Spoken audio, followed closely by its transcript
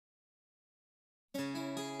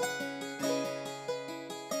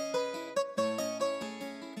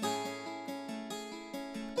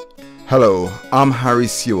Hello, I'm Hári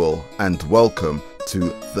Sewell and welcome to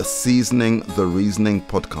the Seasoning the Reasoning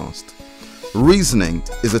podcast. Reasoning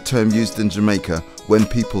is a term used in Jamaica when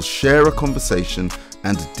people share a conversation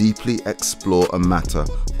and deeply explore a matter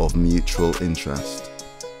of mutual interest.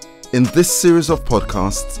 In this series of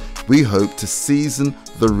podcasts, we hope to season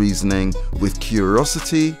the reasoning with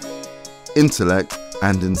curiosity, intellect,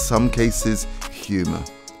 and in some cases, humor.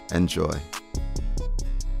 Enjoy.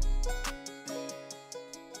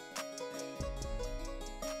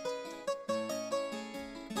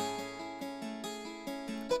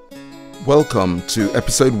 Welcome to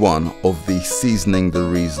episode 1 of the Seasoning the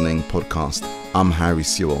Reasoning podcast. I'm Hári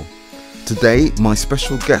Sewell. Today, my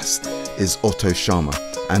special guest is Otto Scharmer,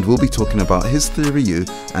 and we'll be talking about his theory U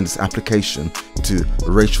and its application to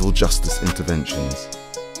racial justice interventions.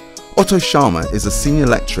 Otto Scharmer is a senior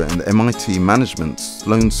lecturer in the MIT Management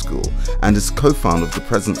Sloan School and is co-founder of the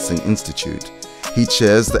Presencing Institute. He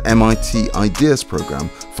chairs the MIT Ideas Program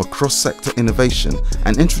for Cross-Sector Innovation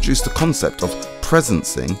and introduced the concept of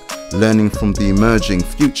presencing, learning from the emerging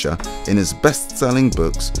future, in his best-selling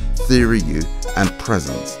books Theory U and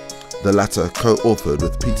Presence, the latter co-authored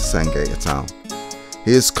with Peter Senge et al.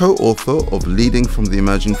 He is co-author of Leading from the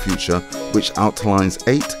Emerging Future, which outlines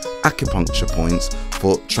 8 acupuncture points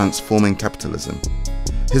for transforming capitalism.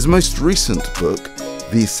 His most recent book,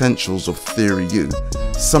 The Essentials of Theory U,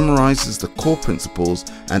 summarizes the core principles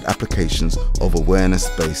and applications of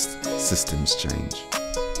awareness-based systems change.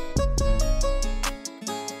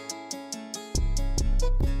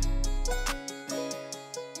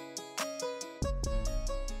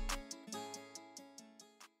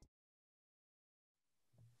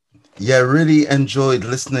 Yeah, really enjoyed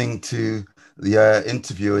listening to the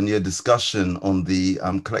interview and your discussion on the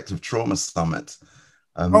Collective Trauma Summit.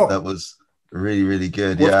 That was really, really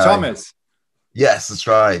good. With Thomas. Yes, that's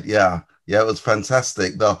right. Yeah, it was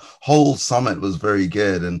fantastic. The whole summit was very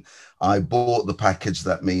good. And I bought the package.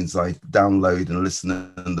 That means I download and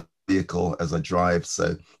listen in the vehicle as I drive.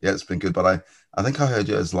 So yeah, it's been good. But I think I heard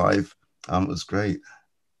yours live. It was great.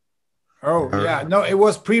 Oh, yeah. No, it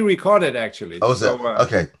was pre-recorded actually. Oh, was it?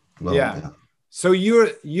 Okay. Well, yeah. So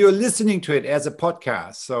you're listening to it as a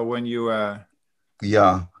podcast. So when you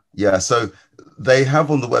Yeah. So they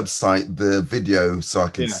have on the website the video, so I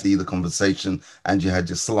can see the conversation, and you had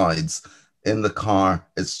your slides. In the car,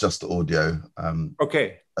 it's just audio.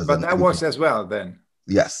 Okay, but that works as well then.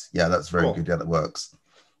 Yes. Yeah, that's very good. Yeah, that works.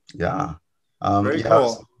 Yeah. Very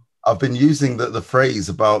cool. I've been using the phrase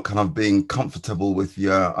about kind of being comfortable with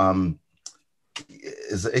your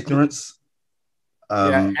is it ignorance?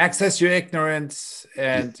 Access your ignorance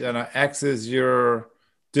and access your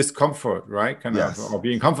discomfort, right? Or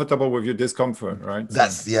being comfortable with your discomfort, right?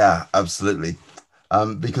 Absolutely.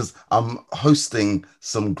 Because I'm hosting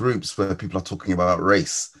some groups where people are talking about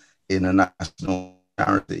race in a national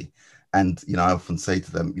charity, and I often say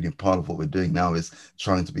to them, part of what we're doing now is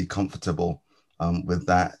trying to be comfortable with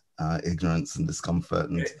that ignorance and discomfort.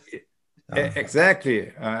 And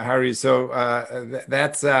exactly, Hári. So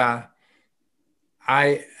that's.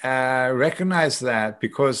 I recognize that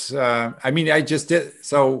because, I just did.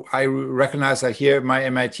 So I recognize that here in my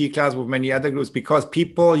MIT class with many other groups, because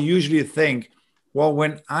people usually think, well,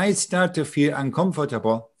 when I start to feel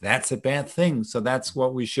uncomfortable, that's a bad thing. So that's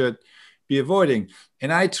what we should be avoiding.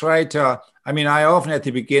 And I try to, I often at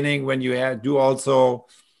the beginning, when you do also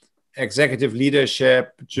executive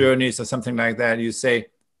leadership journeys or something like that, you say,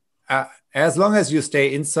 as long as you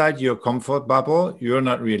stay inside your comfort bubble, you're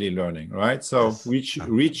not really learning, right? So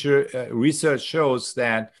research shows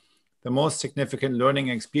that the most significant learning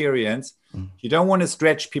experience, you don't want to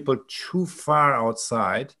stretch people too far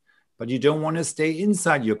outside, but you don't want to stay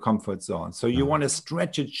inside your comfort zone. So you want to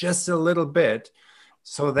stretch it just a little bit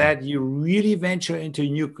so that you really venture into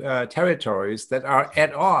new territories that are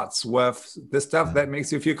at odds with the stuff that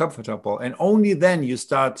makes you feel comfortable. And only then you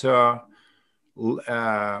start to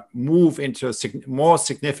move into more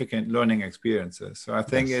significant learning experiences. So I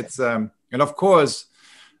think it's, and of course,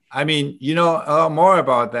 more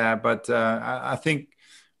about that, but I think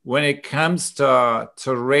when it comes to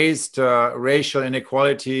race, to racial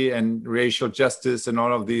inequality and racial justice and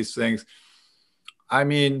all of these things,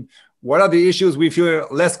 what are the issues we feel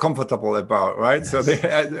less comfortable about, right? Yes.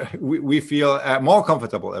 So we feel more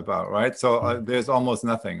comfortable about, right? So there's almost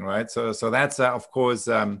nothing, right? So that's, of course,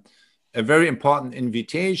 a very important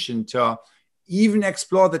invitation to even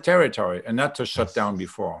explore the territory and not to shut down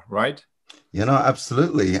before, right?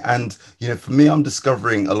 Absolutely. And, for me, I'm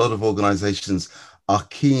discovering a lot of organizations are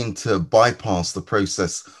keen to bypass the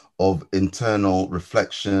process of internal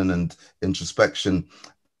reflection and introspection.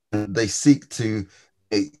 And they seek to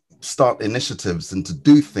start initiatives and to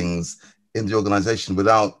do things in the organization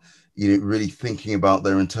without really thinking about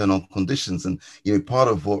their internal conditions. And part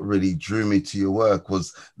of what really drew me to your work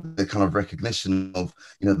was the kind of recognition of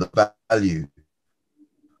the value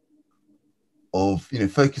of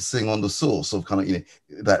focusing on the source of kind of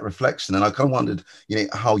that reflection. And I kind of wondered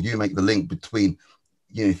how you make the link between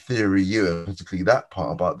theory U, and particularly that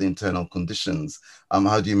part about the internal conditions.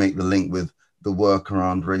 How do you make the link with the work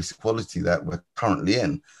around race equality that we're currently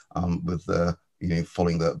in, with the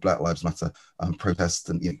following the Black Lives Matter protests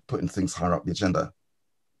and putting things higher up the agenda?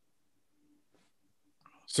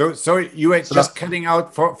 So you were just cutting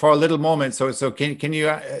out for a little moment. So can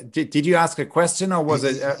you did you ask a question, or was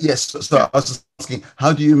it? Yes. So yeah. I was just asking,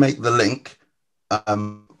 how do you make the link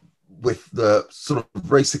with the sort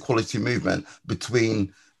of race equality movement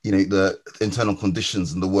between the internal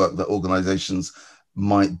conditions and the work that organizations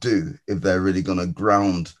might do if they're really going to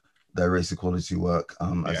ground their race equality work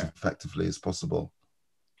as effectively as possible?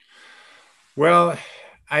 Well,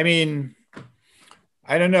 I mean,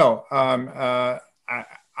 I don't know.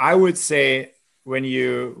 I would say when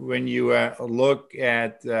you look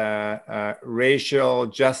at racial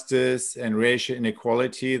justice and racial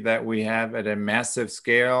inequality that we have at a massive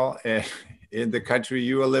scale in the country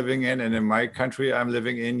you are living in and in my country I'm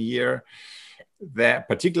living in here, that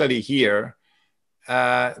particularly here,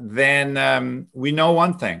 then we know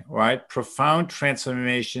one thing, right? Profound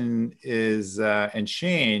transformation is and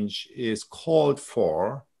change is called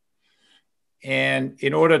for. And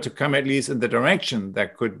in order to come at least in the direction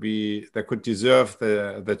that could deserve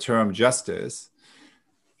the term justice,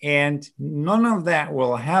 and none of that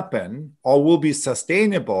will happen or will be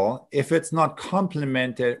sustainable if it's not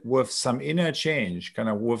complemented with some inner change,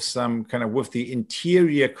 with the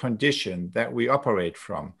interior condition that we operate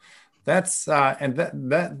from. That's and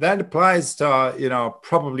that applies to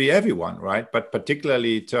probably everyone, right? But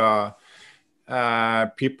particularly to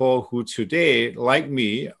people who today, like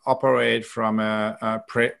me, operate from a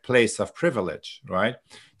place of privilege, right?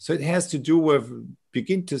 So it has to do with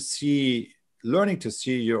learning to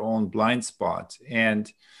see your own blind spot,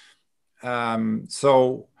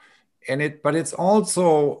 but it's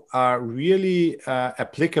also really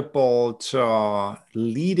applicable to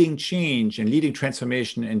leading change and leading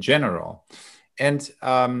transformation in general. And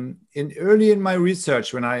early in my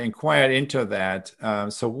research, when I inquired into that,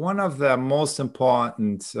 so one of the most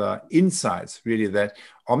important insights, really,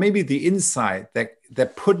 or maybe the insight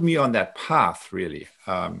that put me on that path, really,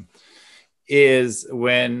 is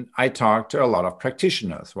when I talk to a lot of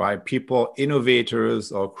practitioners, right? People,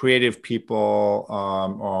 innovators or creative people,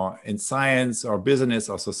 or in science or business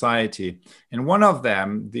or society. And one of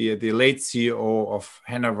them, the late CEO of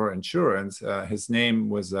Hanover Insurance, his name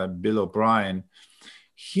was Bill O'Brien.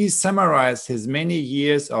 He summarized his many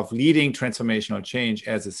years of leading transformational change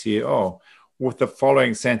as a CEO with the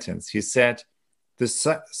following sentence. He said, "The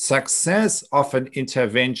success of an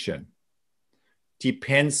intervention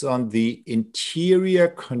depends on the interior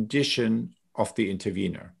condition of the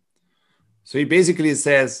intervener." So he basically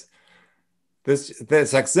says the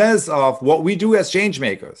success of what we do as change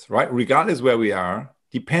makers, right, regardless where we are,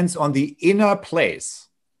 depends on the inner place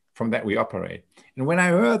from that we operate. And when I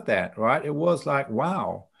heard that, right, it was like,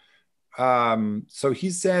 wow. So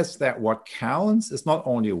he says that what counts is not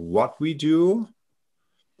only what we do,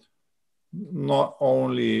 not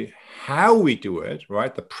only how we do it,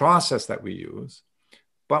 right, the process that we use,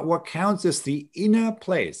 but what counts is the inner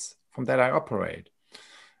place from that I operate.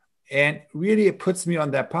 And really, it puts me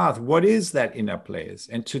on that path. What is that inner place?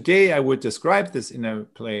 And today, I would describe this inner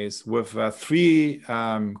place with in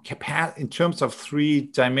terms of three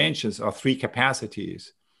dimensions or three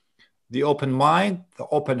capacities: the open mind, the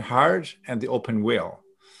open heart, and the open will.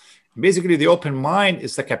 Basically, the open mind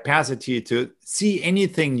is the capacity to see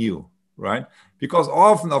anything new, right? Because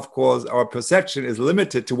often, of course, our perception is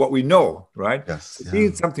limited to what we know, right? Yes.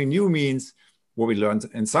 Seeing something new means what we learned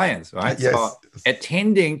in science, right? Yes. So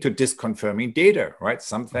attending to disconfirming data, right?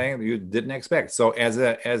 Something you didn't expect. So as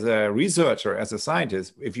a researcher, as a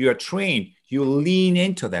scientist, if you are trained, you lean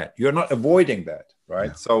into that. You're not avoiding that,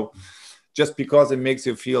 right? Yeah. So just because it makes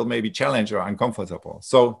you feel maybe challenged or uncomfortable.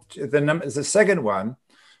 So the second one,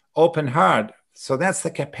 open heart. So that's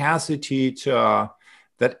the capacity to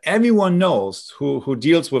that everyone knows who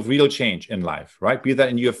deals with real change in life, right? Be that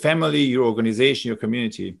in your family, your organization, your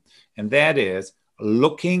community. And that is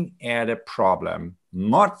looking at a problem,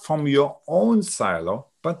 not from your own silo,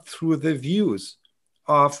 but through the views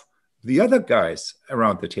of the other guys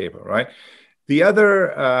around the table, right? the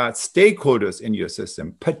other stakeholders in your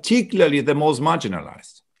system, particularly the most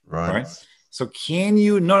marginalized, right? So can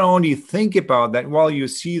you not only think about that while you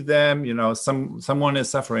see them, someone is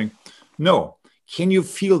suffering? No. Can you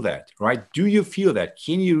feel that, right? Do you feel that?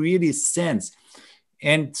 Can you really sense?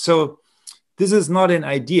 And so this is not an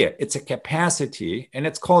idea, it's a capacity, and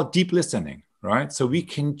it's called deep listening, right? So we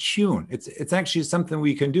can tune. It's actually something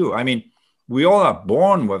we can do. I mean, we all are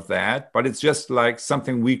born with that, but it's just like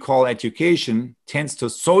something we call education tends to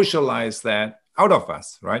socialize that out of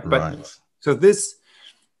us, right? But so this,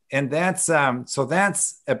 and that's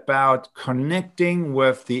about connecting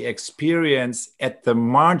with the experience at the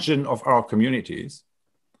margin of our communities.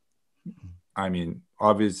 I mean,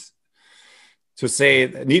 needless to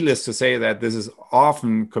say that this is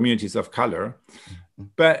often communities of color,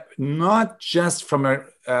 but not just from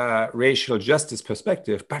a racial justice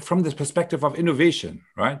perspective, but from the perspective of innovation,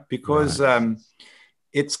 right? Because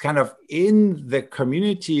it's kind of in the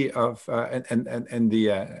community of and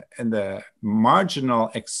the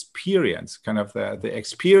marginal experience, kind of the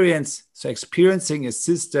experience. So experiencing a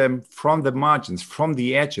system from the margins, from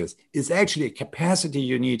the edges, is actually a capacity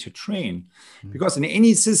you need to train, because in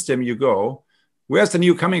any system you go, where's the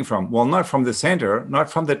new coming from? Well, not from the center,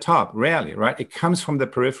 not from the top, rarely, right? It comes from the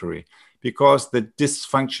periphery, because the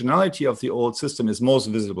dysfunctionality of the old system is most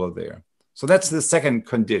visible there. So that's the second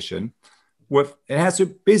condition. It has to,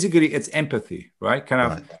 basically, it's empathy, right? Kind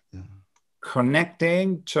of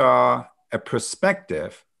connecting to a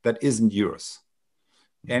perspective that isn't yours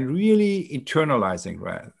and really internalizing,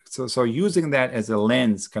 right? So using that as a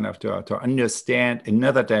lens, kind of to understand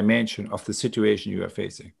another dimension of the situation you are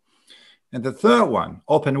facing. And the third one,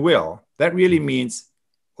 open will, that really means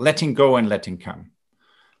letting go and letting come.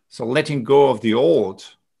 So letting go of the old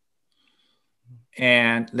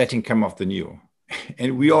and letting come of the new.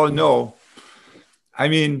 And we all know, I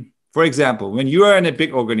mean, for example, when you are in a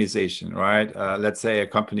big organization, right? Let's say a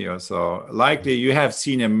company or so, likely you have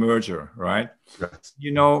seen a merger, right? Yes.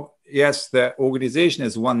 Yes, the organization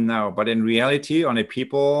is one now, but in reality, on a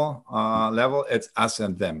people level, it's us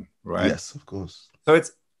and them, right? Yes, of course. So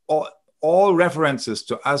it's all references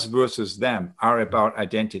to us versus them are about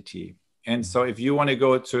identity. And so if you want to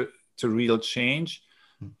go to real change,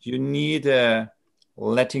 you need a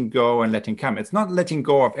letting go and letting come. It's not letting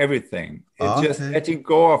go of everything. It's just letting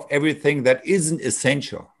go of everything that isn't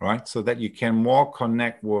essential, right? So that you can more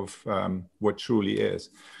connect with what truly is.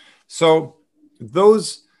 So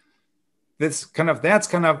that's kind of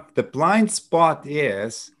the blind spot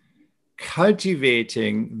is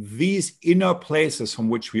cultivating these inner places from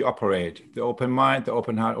which we operate, the open mind, the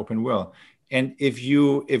open heart, open will. And if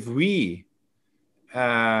we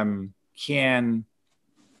can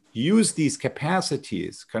use these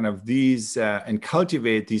capacities, kind of these, and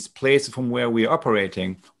cultivate these places from where we're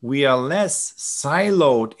operating, we are less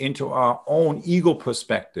siloed into our own ego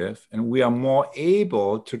perspective, and we are more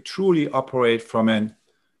able to truly operate from an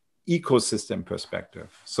ecosystem perspective.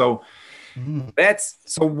 So that's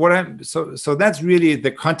really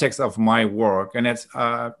the context of my work, and it's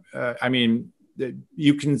I mean,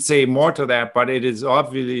 you can say more to that, but it is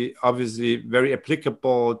obviously very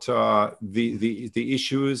applicable to the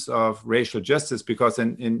issues of racial justice, because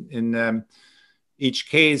in each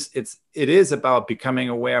case it is about becoming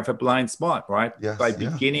aware of a blind spot, right? Yes, by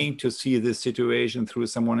beginning to see this situation through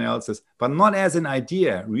someone else's, but not as an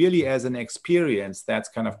idea, really as an experience that's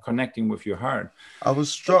kind of connecting with your heart. I was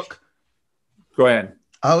struck. Go ahead.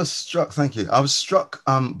 I was struck. Thank you. I was struck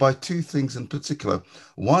by two things in particular.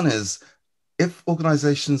 One is, if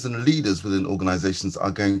organizations and leaders within organizations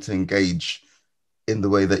are going to engage in the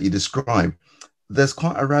way that you describe, there's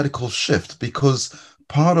quite a radical shift, because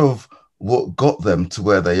part of what got them to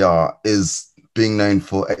where they are is being known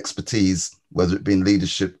for expertise, whether it be in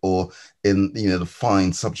leadership or in the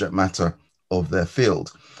fine subject matter of their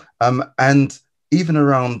field. And even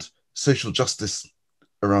around social justice,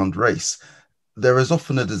 around race, there is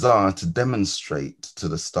often a desire to demonstrate to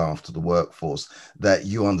the staff, to the workforce, that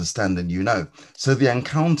you understand and So the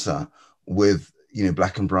encounter with,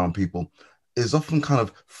 Black and brown people is often kind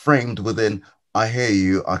of framed within, I hear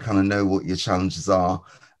you, I kind of know what your challenges are.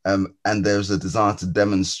 And there's a desire to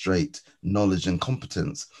demonstrate knowledge and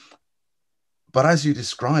competence. But as you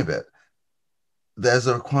describe it, there's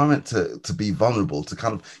a requirement to be vulnerable, to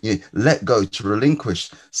kind of let go, to relinquish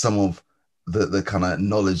some of the kind of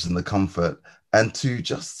knowledge and the comfort, and to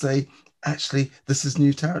just say, actually, this is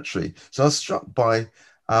new territory. So I was struck by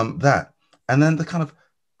that. And then the kind of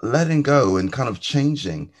letting go and kind of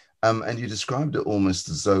changing. And you described it almost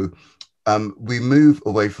as though we move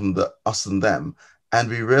away from the us and them, And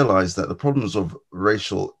we realize that the problems of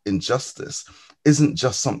racial injustice isn't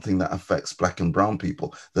just something that affects Black and brown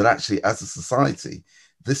people, that actually, as a society,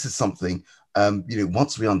 this is something,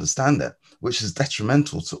 once we understand it, which is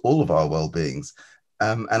detrimental to all of our well-beings.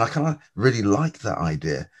 And I kind of really like that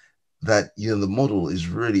idea that, the model is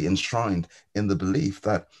really enshrined in the belief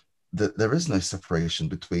that there is no separation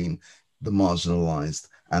between the marginalized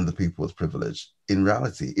and the people with privilege. In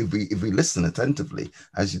reality, if we listen attentively,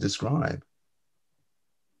 as you describe.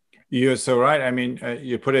 You're so right. I mean,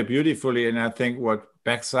 you put it beautifully, and I think what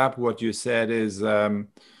backs up what you said is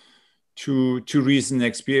two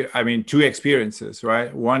experiences,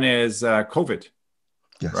 right? One is COVID,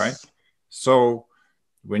 yes. Right? So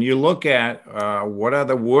when you look at what are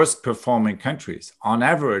the worst performing countries, on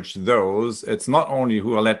average, it's not only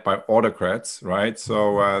who are led by autocrats, right?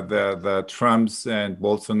 So the Trumps and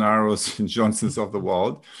Bolsonaros and Johnsons of the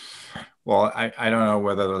world. Well, I don't know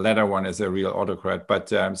whether the latter one is a real autocrat, but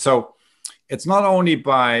so it's not only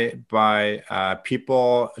by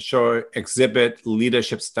people exhibit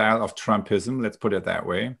leadership style of Trumpism, let's put it that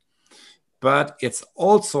way, but it's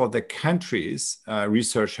also the countries,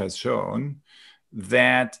 research has shown,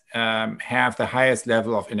 that have the highest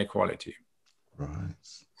level of inequality. Right.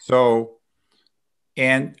 So,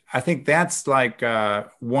 and I think that's like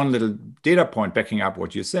one little data point backing up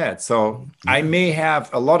what you said. So I may have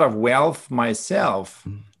a lot of wealth myself,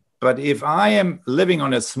 but if I am living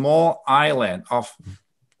on a small island of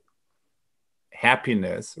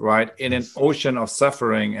happiness, right, in an ocean of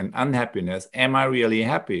suffering and unhappiness, am I really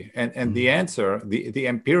happy? And the answer, the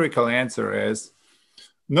empirical answer is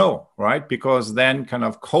no, right? Because then kind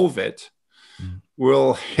of COVID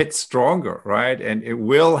will hit stronger, right? And it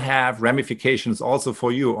will have ramifications also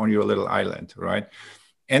for you on your little island, right?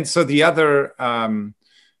 And so the other,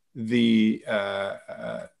 the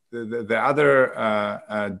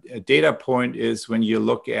other data point is when you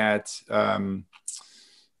look at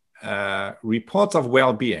reports of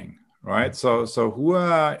well-being, right? So who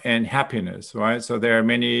are in happiness, right? So there are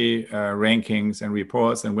many rankings and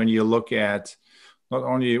reports, and when you look at not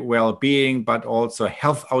only well-being, but also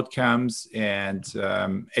health outcomes and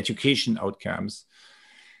education outcomes,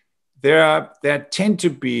 there tend to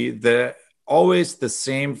be always the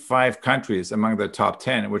same 5 countries among the top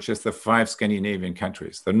 10, which is the 5 Scandinavian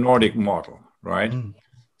countries, the Nordic model, right?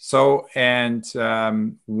 So, and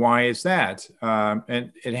why is that?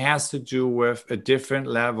 And it has to do with a different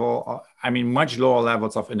level, much lower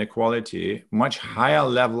levels of inequality, much higher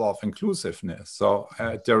level of inclusiveness. So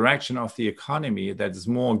a direction of the economy that is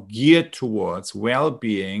more geared towards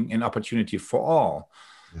well-being and opportunity for all,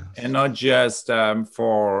 and not just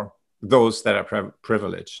for those that are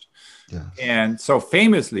privileged. Yes. And so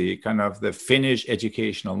famously, kind of the Finnish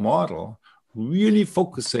educational model, really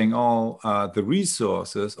focusing all the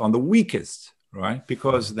resources on the weakest, right?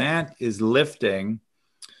 Because that is lifting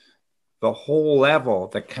the whole level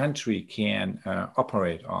the country can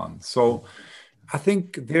operate on. So I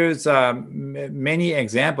think there's many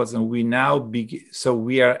examples, and we now so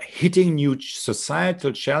we are hitting new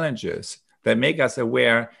societal challenges that make us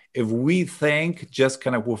aware. If we think just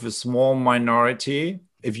kind of with a small minority,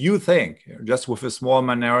 if you think just with a small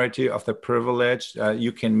minority of the privileged,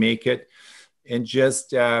 you can make it, and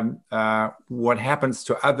just what happens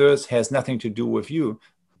to others has nothing to do with you.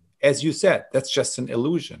 As you said, that's just an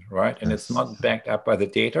illusion, right? And it's not backed up by the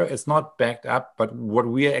data. It's not backed up, but what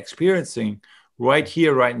we are experiencing right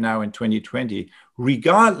here, right now in 2020,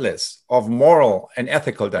 regardless of moral and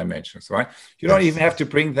ethical dimensions, right? You don't even have to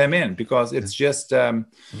bring them in, because it's just, and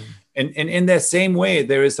in the same way,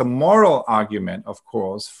 there is a moral argument, of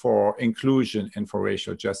course, for inclusion and for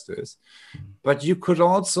racial justice. But you could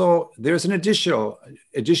also, there's an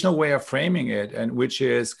additional way of framing it, and which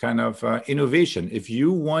is kind of innovation. If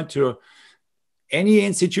you want to, any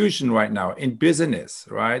institution right now, in business,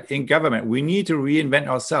 right, in government, we need to reinvent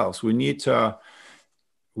ourselves. We need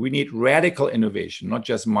radical innovation, not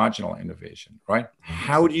just marginal innovation, right?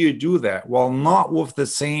 How do you do that? Well, not with the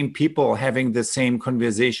same people having the same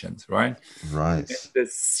conversations, right? Right. The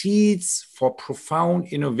seeds for profound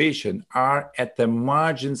innovation are at the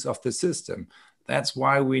margins of the system. That's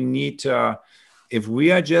why we need to, if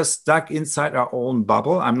we are just stuck inside our own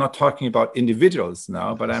bubble, I'm not talking about individuals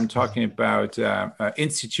now, but I'm talking about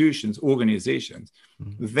institutions, organizations,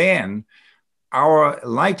 then our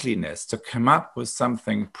likeliness to come up with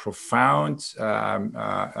something profound,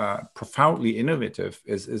 profoundly innovative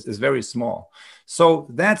is very small.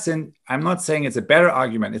 So I'm not saying it's a better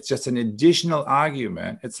argument, it's just an additional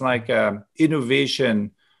argument. It's like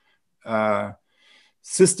innovation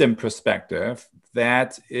system perspective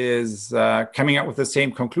that is coming up with the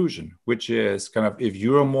same conclusion, which is kind of, if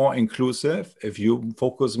you're more inclusive, if you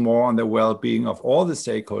focus more on the well-being of all the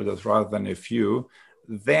stakeholders rather than a few,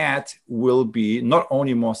 that will be not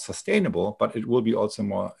only more sustainable, but it will be also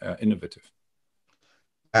more innovative.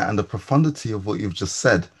 And the profundity of what you've just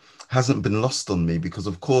said hasn't been lost on me, because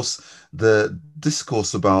of course the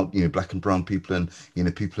discourse about black and brown people and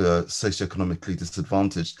people who are socioeconomically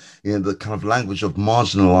disadvantaged, the kind of language of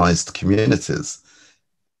marginalized communities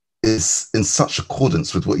is in such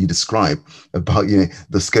accordance with what you describe about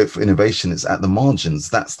the scope for innovation is at the margins.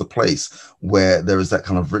 That's the place where there is that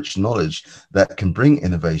kind of rich knowledge that can bring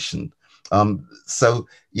innovation. So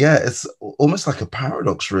yeah, it's almost like a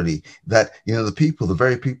paradox, really, that the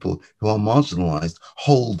very people who are marginalized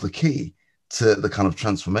hold the key to the kind of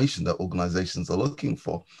transformation that organizations are looking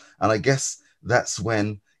for. And I guess that's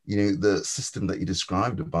when the system that you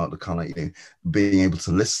described about the kind of being able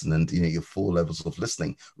to listen and your 4 levels of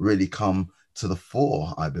listening really come to the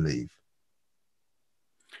fore, I believe.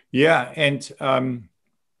 Yeah, and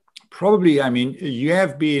probably, I mean, you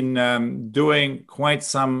have been doing quite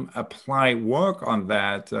some applied work on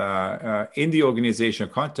that in the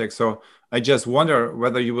organizational context. So I just wonder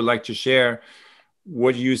whether you would like to share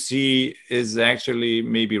what you see is actually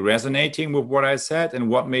maybe resonating with what I said, and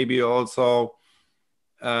what maybe also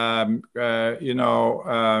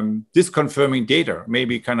disconfirming data,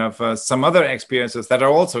 maybe kind of some other experiences that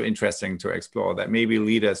are also interesting to explore, that maybe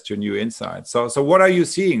lead us to new insights. So what are you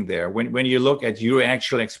seeing there when you look at your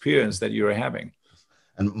actual experience that you're having?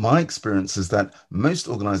 And my experience is that most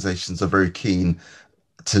organizations are very keen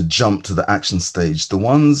to jump to the action stage. The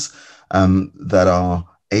ones that are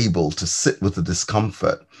able to sit with the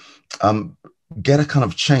discomfort get a kind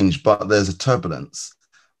of change, but there's a turbulence.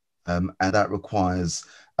 And that requires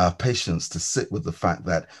patience to sit with the fact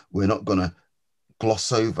that we're not going to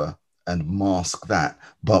gloss over and mask that,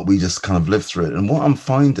 but we just kind of live through it. And what I'm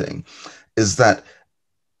finding is that,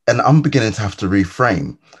 and I'm beginning to have to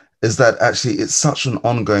reframe, is that actually it's such an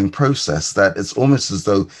ongoing process that it's almost as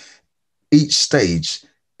though each stage,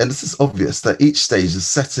 and this is obvious, that each stage is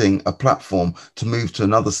setting a platform to move to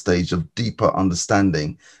another stage of deeper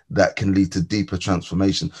understanding that can lead to deeper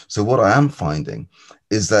transformation. So what I am finding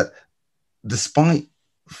is that despite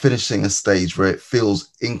finishing a stage where it feels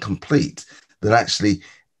incomplete, that actually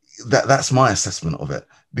that's my assessment of it,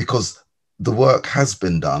 because the work has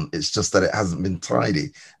been done. It's just that it hasn't been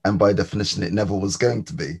tidy, and by definition it never was going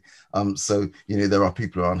to be. So there are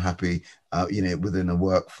people who are unhappy within a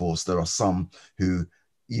workforce. There are some who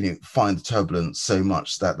find the turbulence so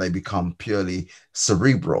much that they become purely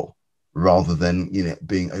cerebral rather than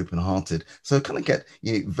being open-hearted. So I kind of get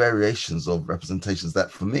variations of representations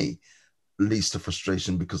that for me leads to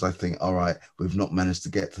frustration, because I think, all right, we've not managed to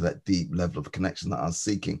get to that deep level of connection that I was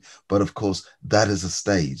seeking. But of course, that is a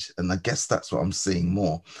stage. And I guess that's what I'm seeing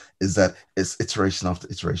more, is that it's iteration after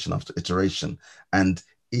iteration after iteration. And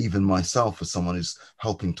even myself, as someone who's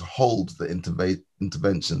helping to hold the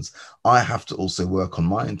interventions, I have to also work on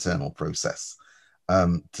my internal process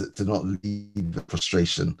to not leave the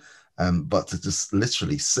frustration, but to just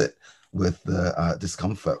literally sit with the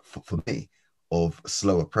discomfort for me of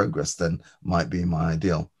slower progress than might be my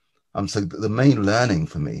ideal. So the main learning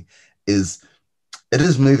for me is it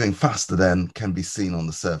is moving faster than can be seen on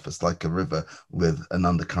the surface, like a river with an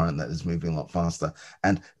undercurrent that is moving a lot faster.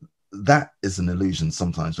 And that is an illusion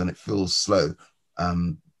sometimes when it feels slow,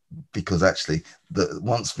 because actually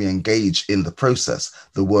once we engage in the process,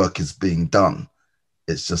 the work is being done.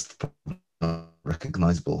 It's just not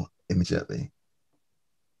recognizable immediately.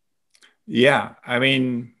 Yeah, I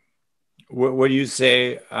mean, what you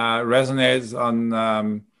say resonates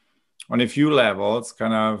on a few levels.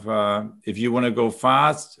 Kind of, if you want to go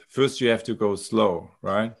fast, first you have to go slow,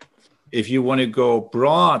 right? If you want to go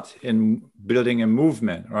broad in building a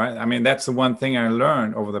movement, right? I mean, that's the one thing I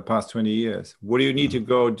learned over the past 20 years. What do you need to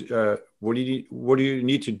go? What do you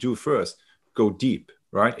need to do first? Go deep,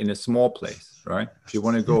 right? In a small place, right? If you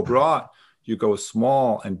want to go broad, you go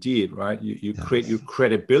small and deep, right? You create your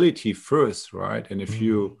credibility first, right? And a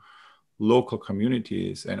few local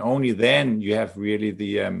communities, and only then you have really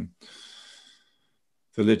the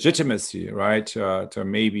legitimacy, right, to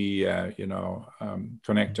maybe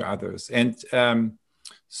connect to others. And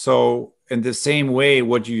so in the same way,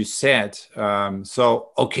 what you said,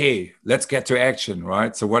 so okay, let's get to action,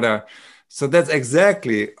 right? So that's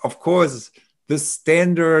exactly, of course, the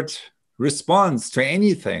standard response to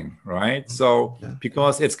anything, right? So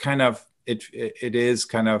because it's kind of it is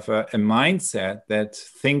kind of a mindset that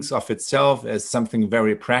thinks of itself as something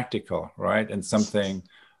very practical, right? And something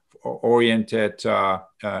oriented,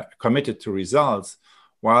 committed to results,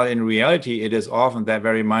 while in reality, it is often that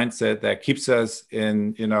very mindset that keeps us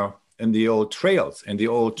in, in the old trails and the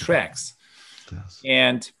old tracks. Yes.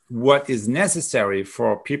 And what is necessary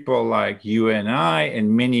for people like you and I and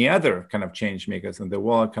many other kind of change makers in the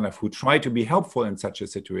world, kind of who try to be helpful in such a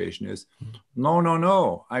situation, is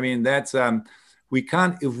no. I mean, that's we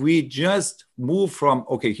can't, if we just move from,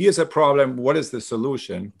 okay, here's a problem, what is the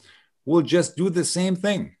solution? We'll just do the same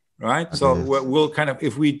thing, right? So we'll kind of,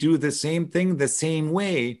 if we do the same thing the same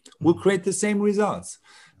way, we'll create the same results.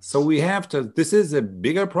 So we have to, this is a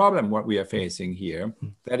bigger problem, what we are facing here,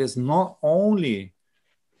 that is not only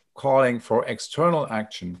calling for external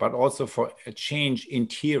action, but also for a change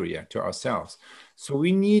interior to ourselves. So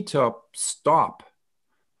we need to stop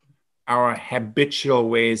our habitual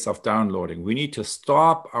ways of downloading. We need to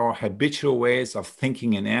stop our habitual ways of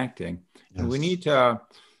thinking and acting. Yes. And we need to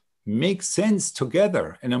make sense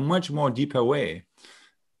together in a much more deeper way.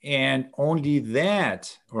 And only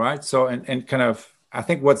that, right? So, and kind of, I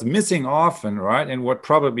think what's missing often, right? And what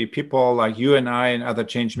probably people like you and I and other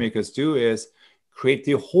change makers do is create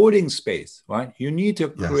the holding space, right? You need to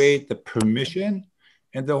create the permission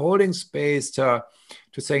and the holding space to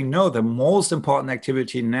say, no, the most important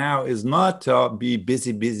activity now is not to be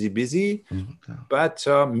busy, but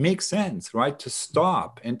to make sense, right? To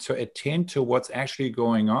stop and to attend to what's actually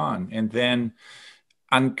going on, and then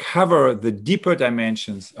uncover the deeper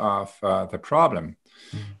dimensions of the problem.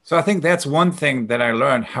 So I think that's one thing that I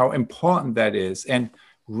learned, how important that is. And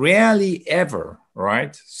rarely ever,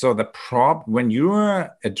 right? So the when you're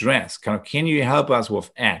addressed, kind of, can you help us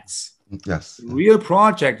with X? Yes. The real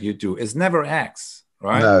project you do is never X,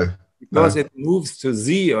 right? No. Because it moves to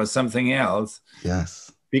Z or something else.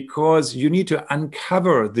 Yes. Because you need to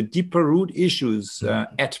uncover the deeper root issues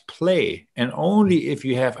at play. And only if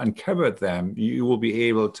you have uncovered them, you will be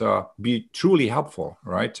able to be truly helpful,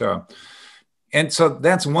 right? And so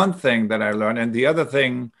that's one thing that I learned. And the other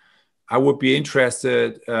thing I would be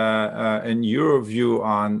interested in your view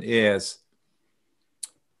on is,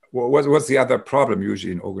 what's the other problem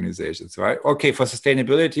usually in organizations, right? Okay, for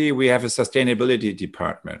sustainability, we have a sustainability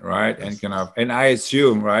department, right? Yes. And I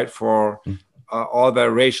assume, right, for all the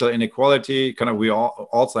racial inequality, kind of, we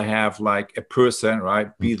also have like a person,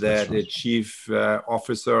 right? Be that right. A chief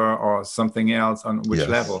officer or something else on which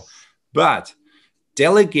level. But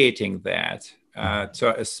delegating that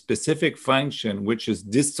to a specific function, which is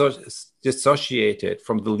dissociated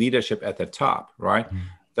from the leadership at the top, right?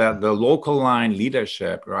 The local line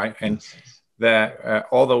leadership, right? And the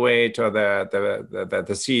all the way to the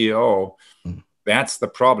CEO. That's the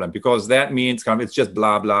problem, because that means kind of it's just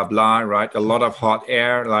blah, blah, blah, right? A lot of hot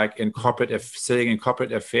air, like in sitting in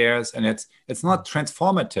corporate affairs, and it's not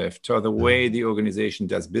transformative to the way the organization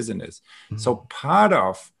does business. So part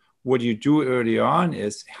of what you do early on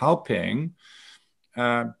is helping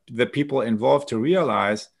the people involved to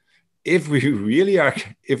realize, if we really are,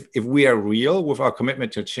 if we are real with our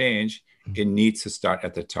commitment to change, it needs to start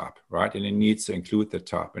at the top, right? And it needs to include the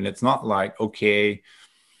top. And it's not like, okay,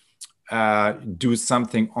 do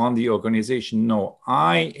something on the organization. No,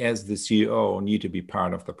 I, as the CEO, need to be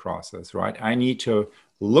part of the process, right? I need to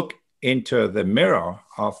look into the mirror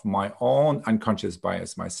of my own unconscious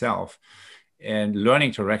bias myself and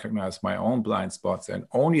learning to recognize my own blind spots. And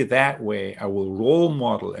only that way I will role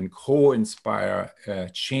model and co-inspire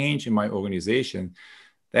change in my organization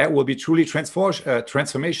that will be truly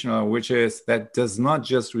transformational, which is that does not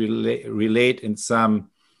just relate in some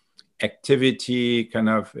activity kind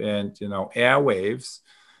of and airwaves,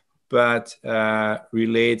 but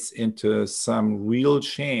relates into some real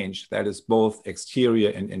change that is both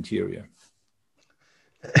exterior and interior.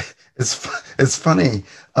 It's funny.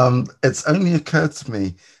 It's only occurred to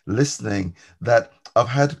me listening that I've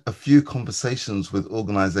had a few conversations with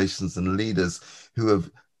organizations and leaders who have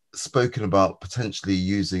spoken about potentially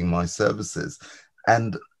using my services,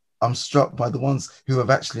 and I'm struck by the ones who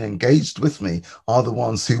have actually engaged with me are the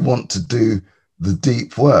ones who want to do the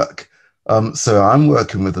deep work. So I'm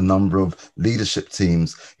working with a number of leadership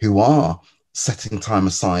teams who are setting time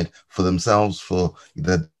aside for themselves, for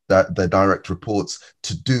their direct reports,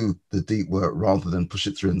 to do the deep work rather than push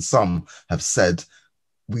it through. And some have said,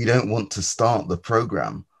 we don't want to start the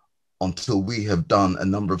program until we have done a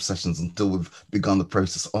number of sessions, until we've begun the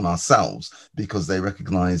process on ourselves, because they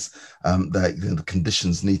recognize that the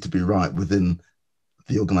conditions need to be right within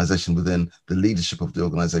the organization, within the leadership of the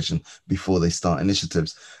organization, before they start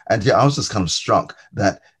initiatives. And yeah, I was just kind of struck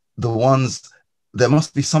that there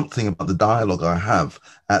must be something about the dialogue I have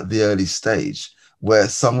at the early stage, where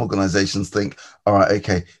some organizations think, all right,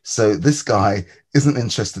 okay, so this guy isn't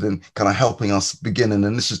interested in kind of helping us begin an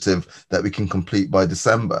initiative that we can complete by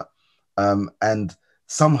December. And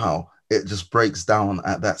somehow it just breaks down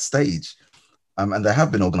at that stage. And there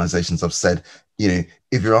have been organizations I've said,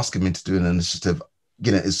 if you're asking me to do an initiative,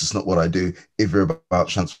 it's just not what I do. If you're about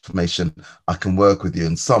transformation, I can work with you.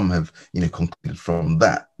 And some have, concluded from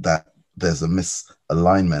that there's a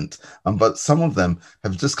misalignment. But some of them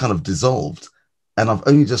have just kind of dissolved. And I've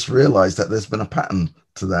only just realized that there's been a pattern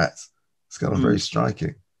to that. It's kind of very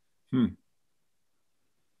striking.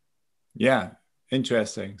 Yeah,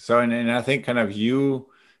 interesting. So, and I think kind of you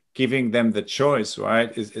giving them the choice,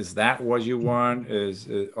 right? Is that what you want?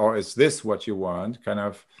 Or is this what you want? Kind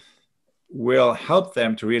of will help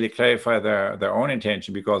them to really clarify their own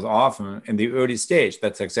intention, because often in the early stage,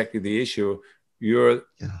 that's exactly the issue. You're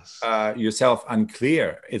yourself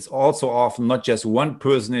unclear. It's also often not just one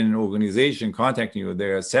person in an organization contacting you.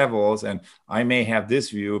 There are several, and I may have this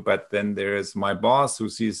view, but then there is my boss who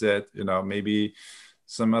sees it, maybe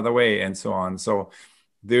some other way, and so on. So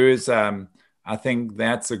there is, I think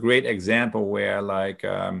that's a great example where like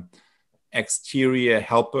exterior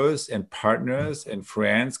helpers and partners and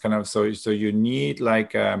friends kind of, so you need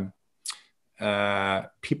like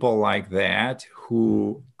people like that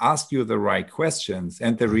who ask you the right questions.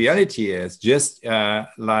 And the reality is just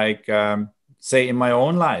say in my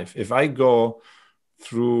own life, if I go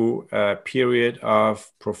through a period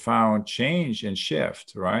of profound change and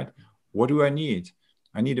shift, right? What do I need?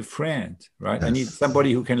 I need a friend, right? Yes. I need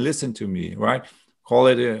somebody who can listen to me, right? Call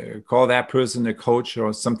that person a coach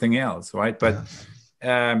or something else, right? But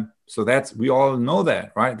so that's, we all know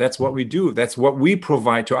that, right? That's what we do. That's what we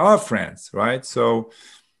provide to our friends, right? So,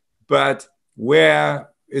 but where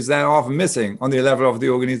is that often missing? On the level of the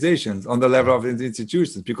organizations, on the level of the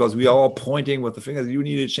institutions, because we are all pointing with the fingers, you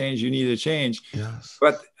need to change, you need to change. Yes.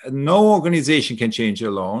 But no organization can change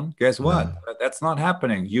alone. Guess what? No. That's not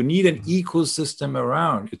happening. You need an ecosystem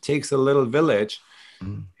around. It takes a little village.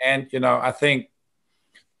 And, I think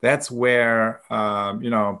that's where,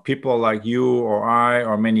 people like you or I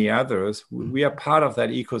or many others, we are part of that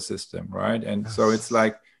ecosystem, right? And so it's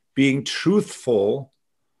like being truthful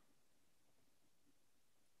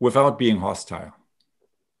without being hostile,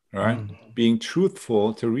 right? Being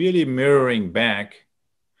truthful to really mirroring back,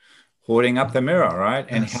 holding up the mirror, right?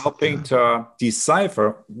 And helping to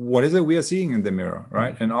decipher what is it we are seeing in the mirror,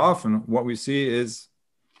 right? And often what we see is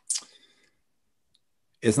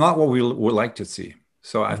not what we would like to see.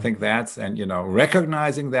 So I think that's, and,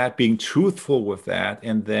 recognizing that, being truthful with that,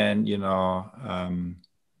 and then,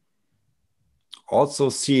 also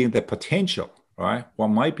seeing the potential, right? What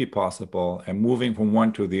might be possible, and moving from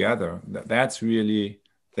one to the other. That's really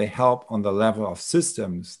the help on the level of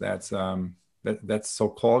systems that's so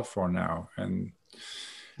called for now. And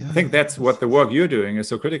I think that's what the work you're doing is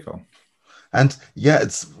so critical. And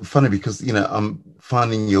it's funny because, I'm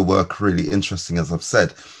finding your work really interesting, as I've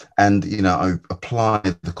said. And, I apply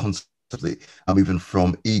the concept of I'm moving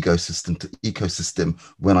from ecosystem to ecosystem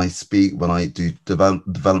when I do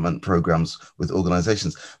development programs with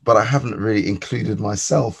organizations. But I haven't really included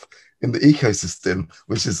myself in the ecosystem,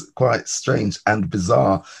 which is quite strange and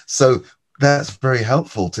bizarre. So that's very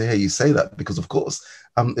helpful to hear you say that, because, of course,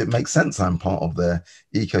 it makes sense. I'm part of their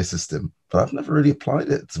ecosystem, but I've never really applied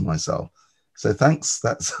it to myself. So thanks.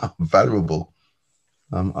 That's valuable.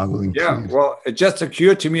 I will include. Yeah, well, it just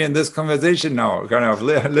occurred to me in this conversation now, kind of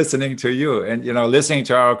listening to you and, listening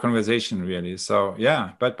to our conversation, really. So,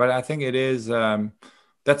 yeah, but I think it is,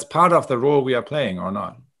 that's part of the role we are playing, or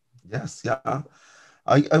not? Yes, yeah.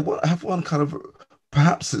 I have one kind of,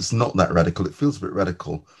 perhaps it's not that radical. It feels a bit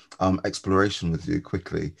radical, exploration with you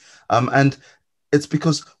quickly. And it's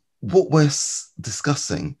because what we're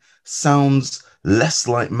discussing sounds less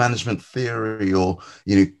like management theory or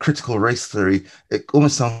critical race theory. It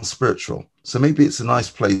almost sounds spiritual. So maybe it's a nice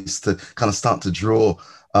place to kind of start to draw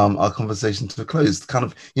our conversation to a close. Kind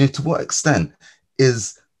of, to what extent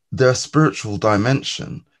is there a spiritual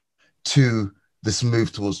dimension to this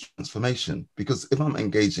move towards transformation? Because if I'm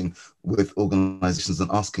engaging with organizations and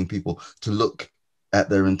asking people to look at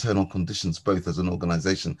their internal conditions, both as an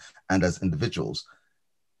organization and as individuals,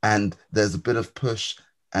 and there's a bit of push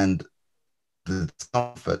and the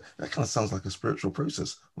discomfort, that kind of sounds like a spiritual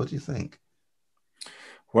process. What do you think?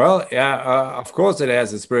 Well, yeah, of course it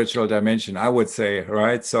has a spiritual dimension, I would say,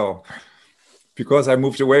 right? So, because I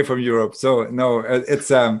moved away from Europe, so no,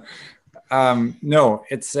 it's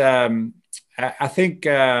I think,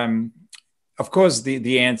 of course,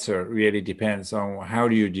 the answer really depends on how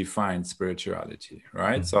do you define spirituality,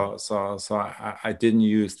 right? So I didn't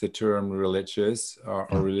use the term religious or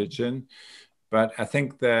religion, but I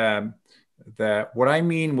think what I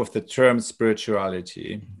mean with the term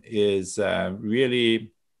spirituality is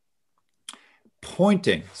really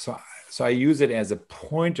pointing. so I use it as a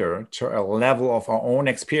pointer to a level of our own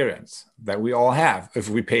experience that we all have if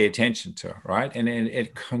we pay attention to, right? And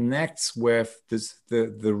it connects with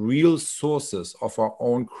the real sources of our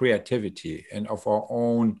own creativity and of our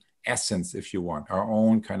own essence, if you want, our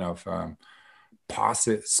own kind of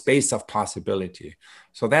space of possibility.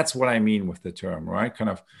 So that's what I mean with the term, right? Kind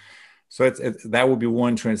of. So that would be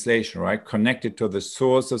one translation, right? Connected to the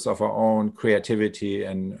sources of our own creativity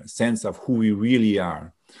and sense of who we really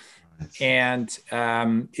are. Right. And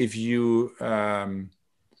if you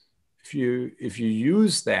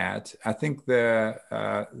use that, I think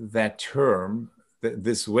that term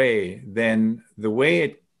this way, then the way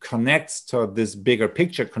it connects to this bigger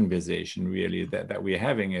picture conversation really that we're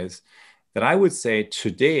having is that I would say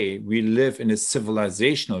today we live in a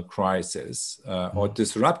civilizational crisis or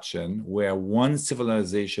disruption where one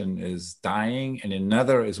civilization is dying and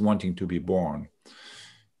another is wanting to be born.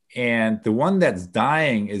 And the one that's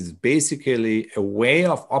dying is basically a way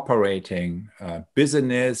of operating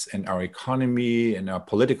business and our economy and our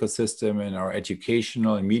political system and our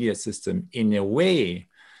educational and media system in a way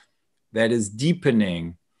that is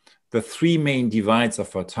deepening the three main divides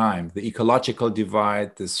of our time: the ecological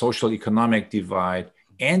divide, the social economic divide,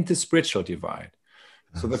 and the spiritual divide.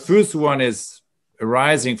 So the first one is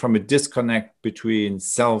arising from a disconnect between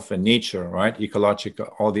self and nature, right? Ecological,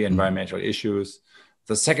 all the environmental issues.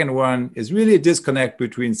 The second one is really a disconnect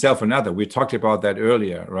between self and other. We talked about that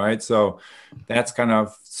earlier, right? So that's kind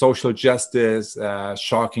of social justice,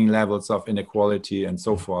 shocking levels of inequality and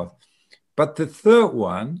so forth. But the third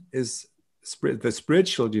one is the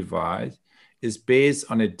spiritual divide is based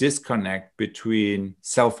on a disconnect between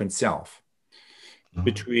self and self,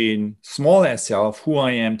 between small s self, who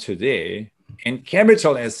I am today, and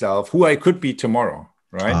capital S self, who I could be tomorrow,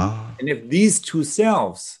 right? And if these two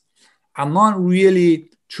selves are not really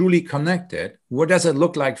truly connected, what does it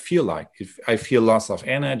look like, feel like? If I feel loss of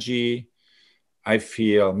energy, I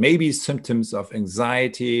feel maybe symptoms of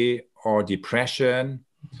anxiety or depression,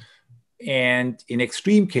 and in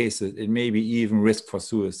extreme cases, it may be even risk for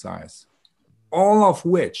suicide, all of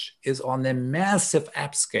which is on a massive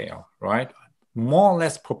upscale, right? More or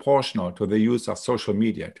less proportional to the use of social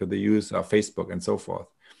media, to the use of Facebook and so forth.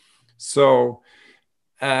 So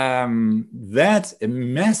that's a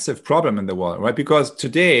massive problem in the world, right? Because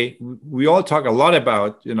today we all talk a lot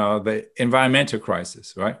about, the environmental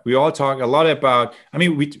crisis, right? We all talk a lot about,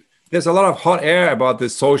 there's a lot of hot air about the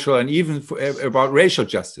social and even about racial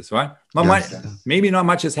justice, right? Maybe not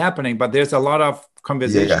much is happening, but there's a lot of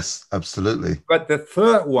conversation. Yes, absolutely. But the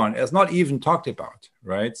third one is not even talked about,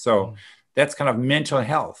 right? So that's kind of mental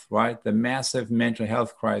health, right? The massive mental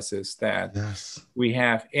health crisis that we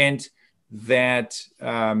have. And that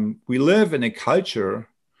we live in a culture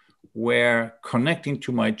where connecting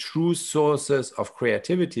to my true sources of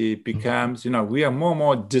creativity becomes, we are more and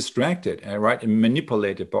more distracted, right, and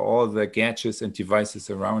manipulated by all the gadgets and devices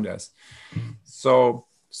around us. So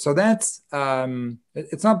that's,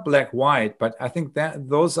 it's not black, white, but I think that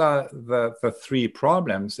those are the three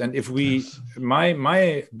problems. And if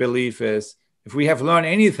my belief is, if we have learned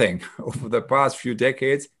anything over the past few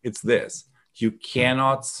decades, it's this: you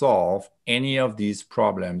cannot solve any of these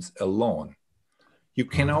problems alone. You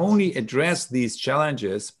can only address these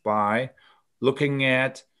challenges by looking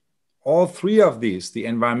at all three of these: the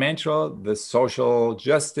environmental, the social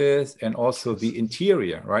justice, and also the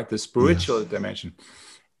interior, right? The spiritual dimension,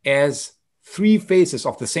 as three faces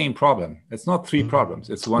of the same problem. It's not three problems,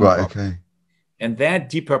 it's one problem. Okay. And that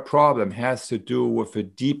deeper problem has to do with a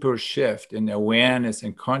deeper shift in awareness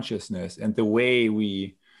and consciousness and the way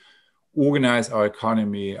we organize our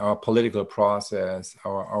economy, our political process,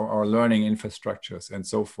 our learning infrastructures, and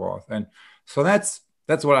so forth. And so that's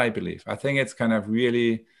what I believe. I think it's kind of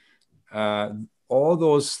really all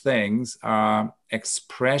those things are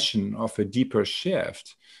expression of a deeper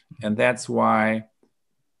shift. And that's why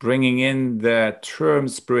bringing in the term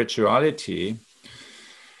spirituality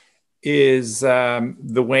is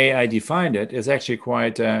the way I defined it is actually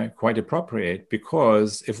quite appropriate,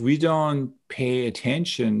 because if we don't pay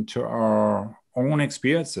attention to our own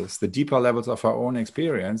experiences, the deeper levels of our own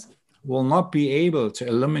experience, we'll not be able to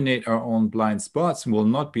eliminate our own blind spots, and we'll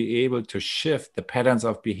not be able to shift the patterns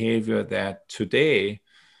of behavior that today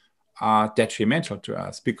are detrimental to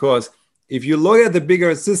us. Because if you look at the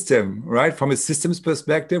bigger system, right, from a systems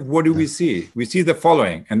perspective, what do we see? We see the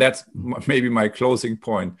following, and that's maybe my closing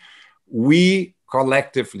point. We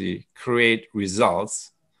collectively create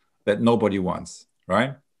results that nobody wants,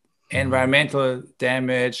 right? Environmental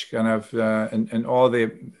damage, kind of, and all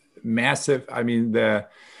the massive, the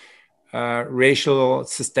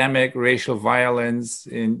systemic racial violence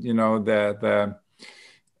in, the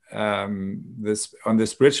this on the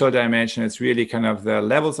spiritual dimension, it's really kind of the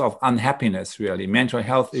levels of unhappiness, really mental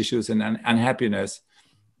health issues and unhappiness.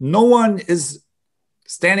 No one is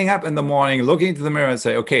standing up in the morning, looking into the mirror and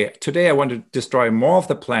say, okay, today I want to destroy more of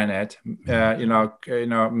the planet, hurt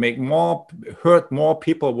more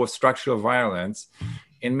people with structural violence,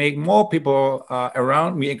 and make more people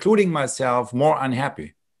around me, including myself, more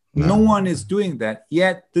unhappy. No one is doing that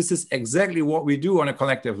yet. This is exactly what we do on a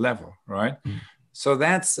collective level, right? So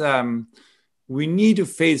that's we need to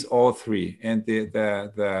face all three, and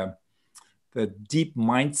the deep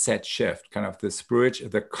mindset shift, kind of the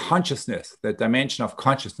spirit, the consciousness, the dimension of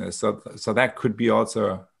consciousness. So that could be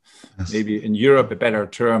also maybe in Europe a better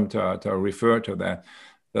term to refer to that.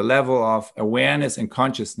 The level of awareness and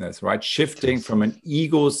consciousness, right? Shifting from an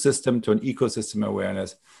ego system to an ecosystem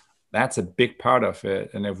awareness. That's a big part of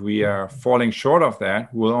it. And if we are falling short of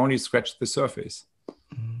that, we'll only scratch the surface.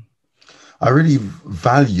 I really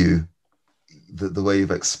value the way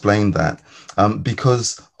you've explained that,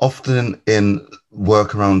 because often in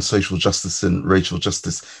work around social justice and racial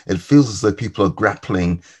justice, it feels as though people are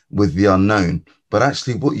grappling with the unknown. But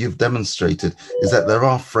actually what you've demonstrated is that there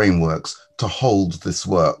are frameworks to hold this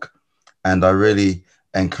work. And I really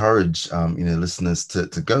encourage listeners to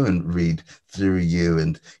go and read Theory U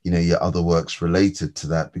and your other works related to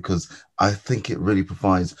that, because I think it really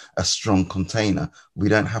provides a strong container. We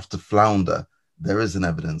don't have to flounder. There is an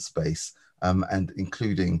evidence base, and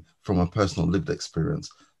including from a personal lived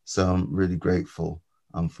experience. So I'm really grateful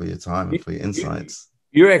for your time and for your insights.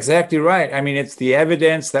 You're exactly right. I mean, it's the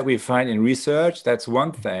evidence that we find in research. That's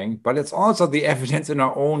one thing, but it's also the evidence in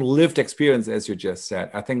our own lived experience, as you just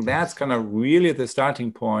said. I think that's kind of really the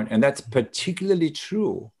starting point. And that's particularly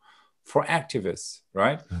true for activists,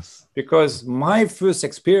 right? Yes. Because my first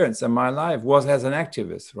experience in my life was as an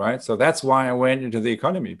activist, right? So that's why I went into the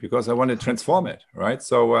economy, because I wanted to transform it, right?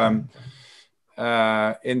 So in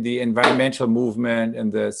the environmental movement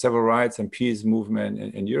and the civil rights and peace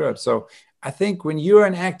movement in Europe. So I think when you're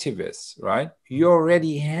an activist, right, you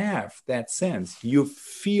already have that sense. You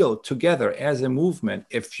feel together as a movement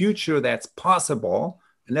a future that's possible,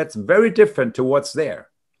 and that's very different to what's there.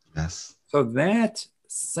 Yes. So that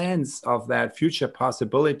sense of that future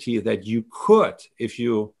possibility that you could, if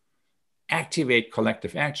you activate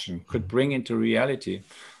collective action, could bring into reality,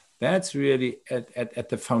 that's really at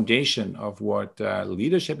the foundation of what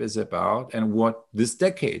leadership is about, and what this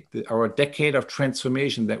decade, our decade of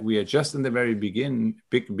transformation that we are just in the very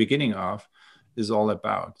beginning of, is all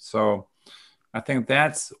about. So I think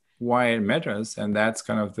that's why it matters, and that's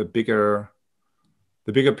kind of the bigger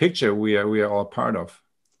picture we are all part of.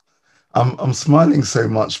 I'm smiling so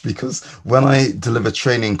much because when I deliver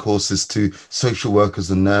training courses to social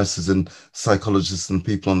workers and nurses and psychologists and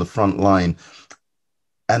people on the front line,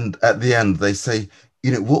 and at the end, they say,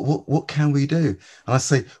 what can we do? And I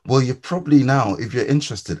say, well, you're probably now, if you're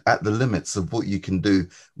interested, at the limits of what you can do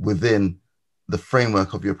within the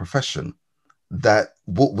framework of your profession. That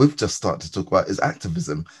what we've just started to talk about is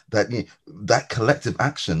activism. That collective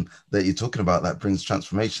action that you're talking about that brings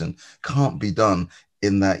transformation can't be done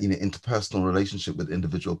in that interpersonal relationship with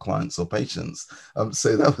individual clients or patients.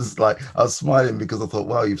 So that was like, I was smiling because I thought,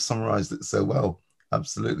 wow, you've summarized it so well.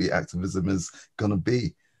 Absolutely, activism is going to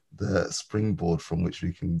be the springboard from which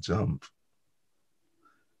we can jump.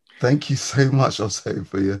 Thank you so much, Otto,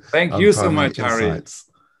 for your thank you so much, Hári.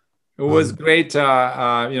 It was great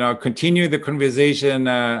continue the conversation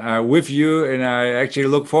with you, and I actually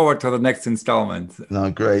look forward to the next installment. No,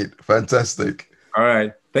 great, fantastic. All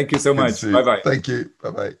right, thank you so much. Bye-bye. Thank you.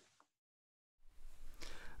 Bye-bye.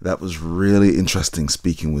 That was really interesting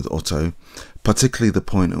speaking with Otto, particularly the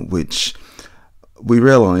point at which we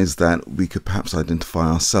realized that we could perhaps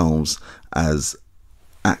identify ourselves as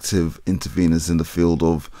active interveners in the field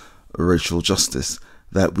of racial justice,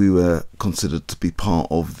 that we were considered to be part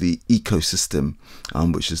of the ecosystem,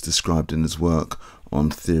 which is described in his work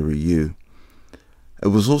on Theory U. It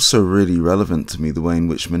was also really relevant to me the way in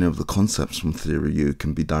which many of the concepts from Theory U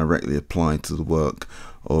can be directly applied to the work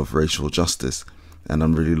of racial justice, and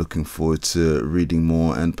I'm really looking forward to reading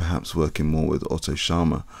more and perhaps working more with Otto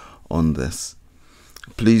Scharmer on this.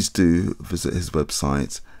 Please do visit his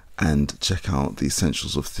website and check out the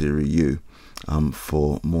Essentials of Theory U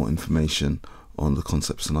for more information on the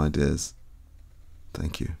concepts and ideas.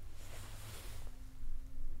 Thank you.